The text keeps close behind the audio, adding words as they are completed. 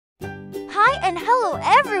Hi and hello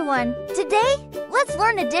everyone! Today, let's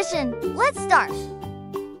learn addition. Let's start.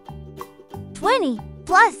 20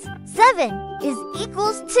 plus 7 is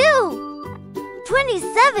equals to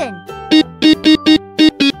 27.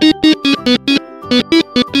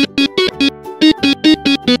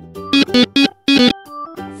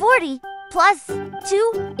 40 plus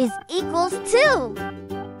 2 is equals to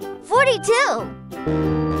 42.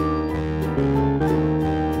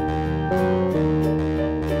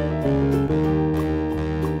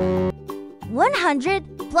 100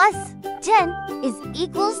 plus 10 is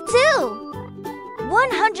equals to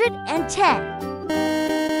 110.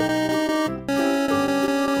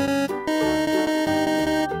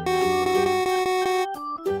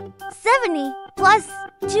 70 plus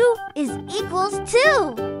 2 is equals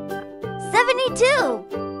to 72.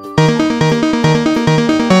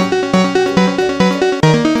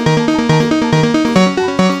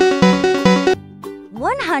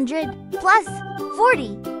 100 plus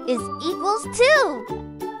 40 is equals to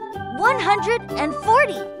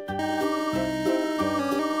 140.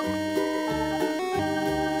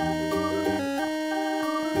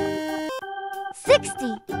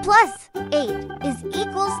 60 plus 8 is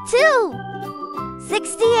equals to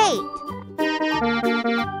 68.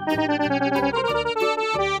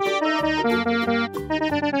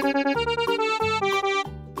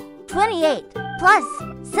 28 plus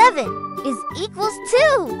 7 is equals to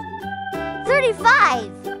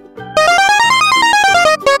 35.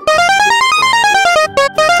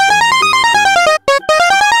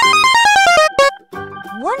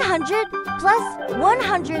 100 plus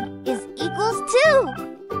 100 is equals to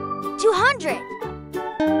 200.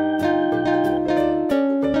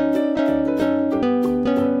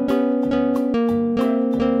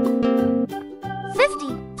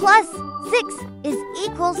 50 plus 6 is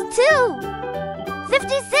equals to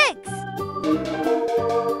 56.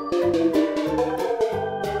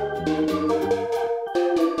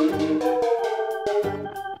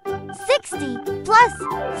 60 plus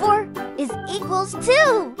 4 is equals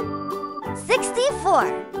to 64.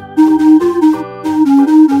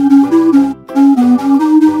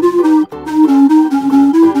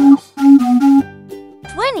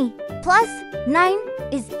 20 plus 9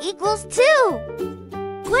 is equals to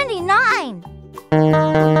 29.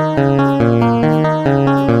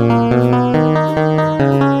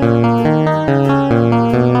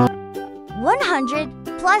 100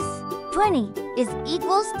 plus 20 is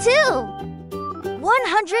equals to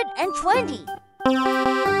 120.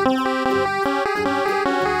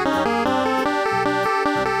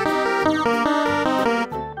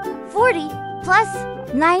 40 plus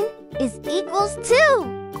 9 is equals to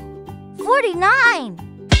 49.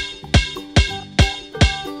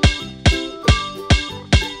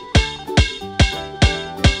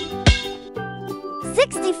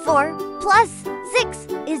 64 plus 6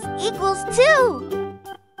 is equals to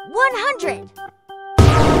 100.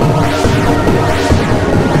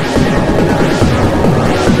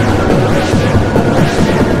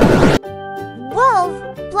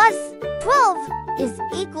 12 plus 12 is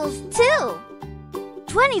equals to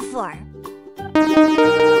 24.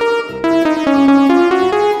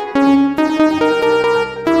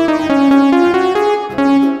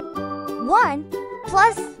 1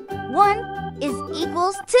 plus 1 is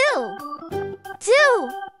equals to 2.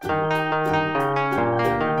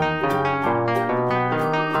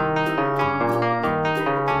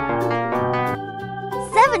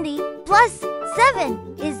 70 plus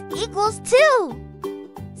 7 is equals to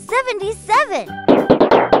 77.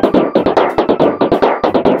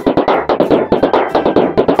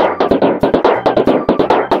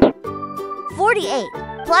 48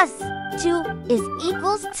 plus 2 is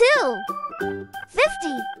equals to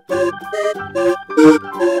 50.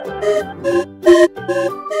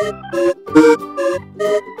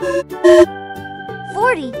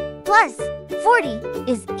 40 plus 40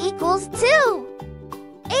 is equals to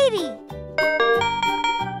 80.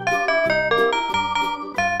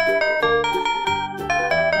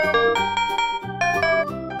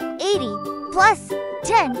 80 plus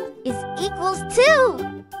 10 is equals to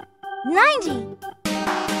 90.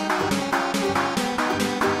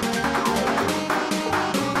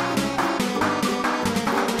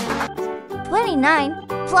 29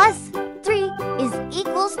 plus 3 is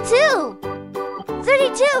equals to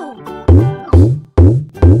 32.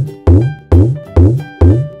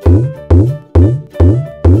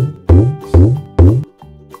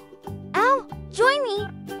 Join me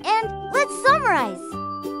and let's summarize.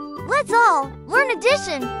 Let's all learn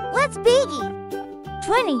addition. Let's begin.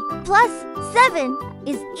 20 plus 7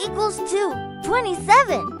 is equals to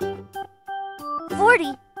 27.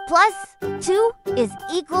 40 plus 2 is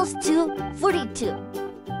equals to 42.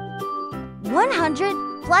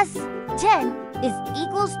 100 plus 10 is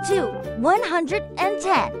equals to 110.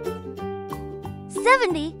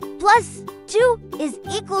 70 plus 2 is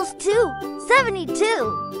equals to 72.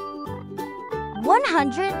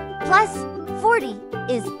 100 plus 40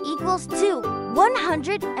 is equals to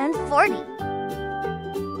 140.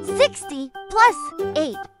 60 plus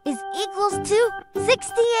 8 is equals to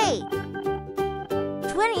 68.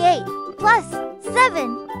 28 plus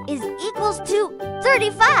 7 is equals to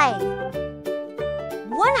 35.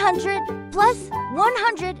 100 plus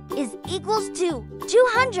 100 is equals to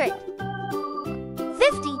 200.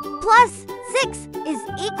 50 plus 6 is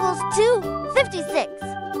equals to 56.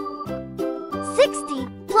 60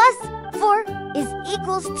 plus 4 is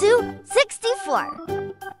equals to 64.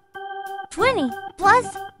 20 plus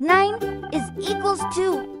 9 is equals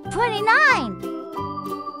to 29.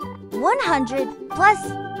 100 plus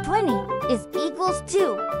 20 is equals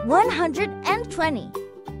to 120.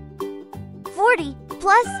 40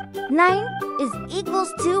 plus 9 is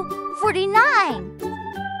equals to 49.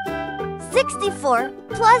 64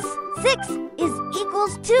 plus 6 is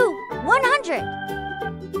equals to 100.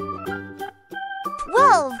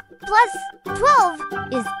 12 plus 12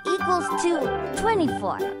 is equals to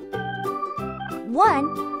 24.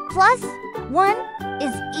 1 plus 1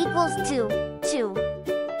 is equals to 2.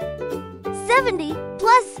 70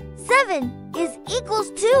 plus 7 is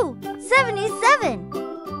equals to 77.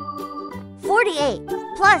 48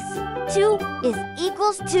 plus 2 is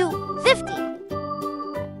equals to 50.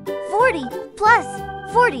 40 plus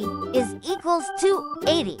 40 is equals to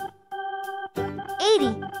 80.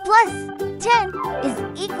 80 plus 10 is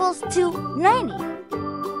equals to 90.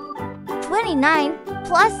 29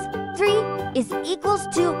 plus 3 is equals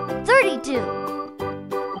to 32.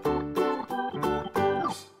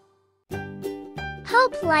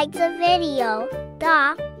 Hope like the video.